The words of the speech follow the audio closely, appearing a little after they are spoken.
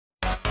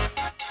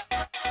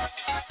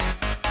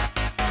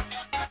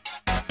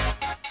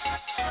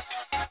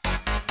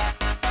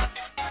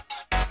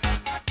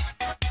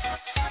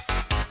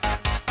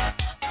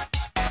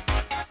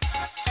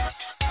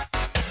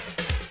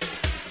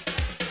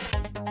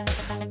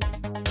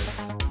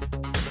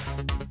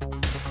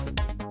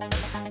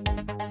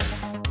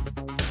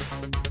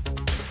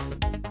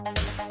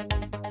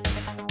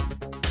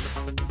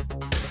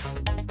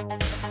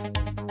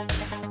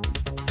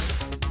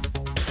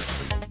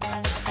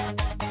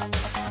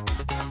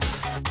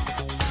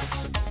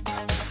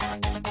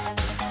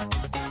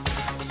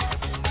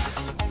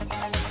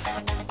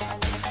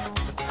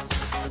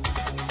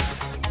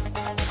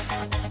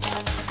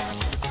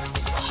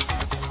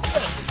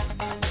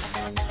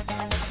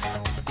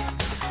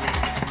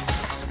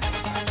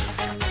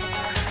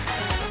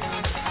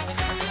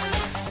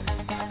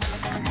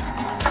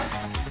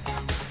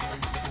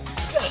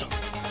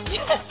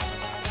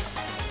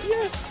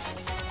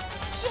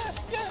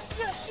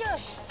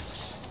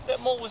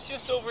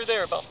over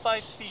there, about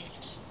 5 feet.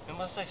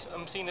 Unless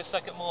I'm seeing a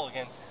second mole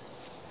again.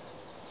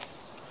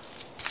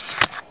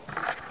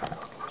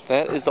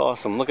 That is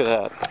awesome. Look at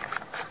that.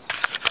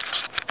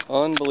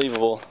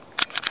 Unbelievable.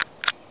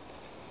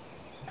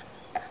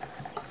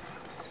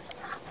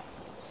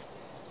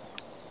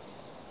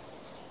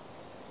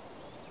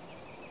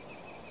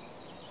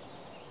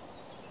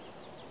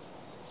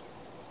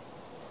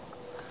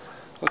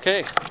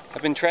 Okay,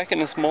 I've been tracking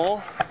this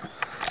mole,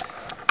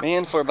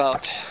 man, for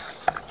about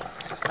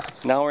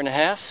an hour and a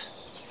half.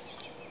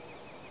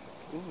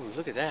 Ooh,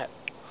 look at that.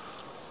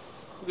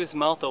 Look at his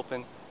mouth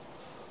open.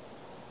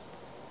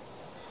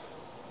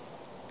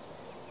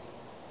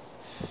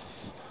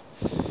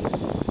 For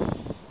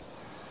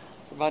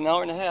about an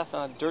hour and a half.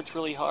 Dirt's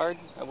really hard.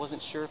 I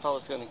wasn't sure if I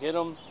was going to get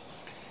him.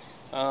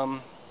 I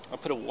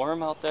put a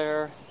worm out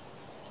there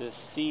to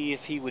see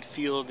if he would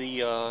feel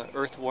the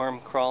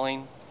earthworm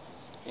crawling.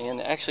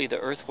 And actually the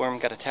earthworm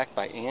got attacked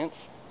by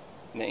ants.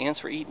 And the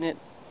ants were eating it.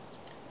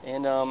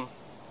 And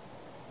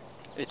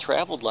it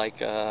traveled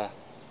like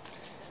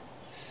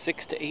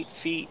 6 to 8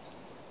 feet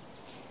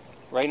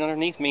right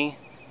underneath me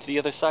to the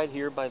other side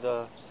here by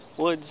the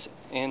woods,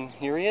 and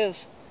here he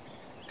is.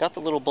 Got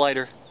the little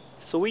blighter.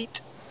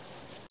 Sweet.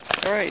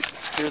 Alright,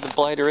 here the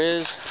blighter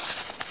is.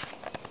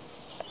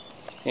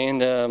 And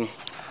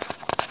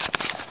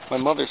my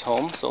mother's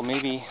home, so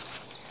maybe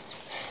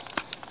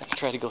I can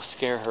try to go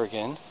scare her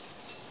again.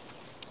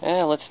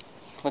 Yeah, let's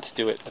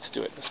do it. Let's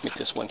do it. Let's make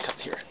this one cut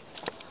here.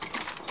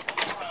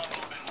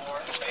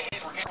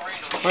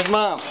 Where's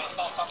Mom?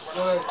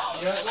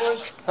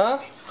 Huh?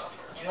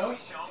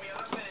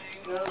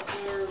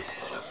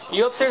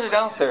 You upstairs or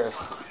downstairs?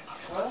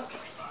 What?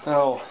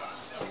 No.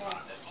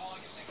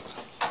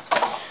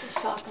 He's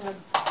talking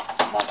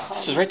about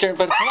This is right there,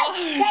 but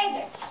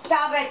David,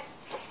 stop it!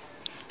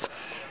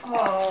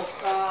 Oh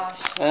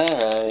gosh.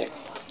 Alright.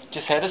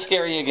 Just had to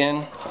scare you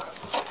again.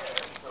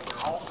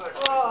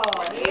 Oh,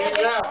 yeah,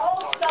 they're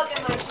all stuck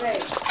in my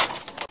face.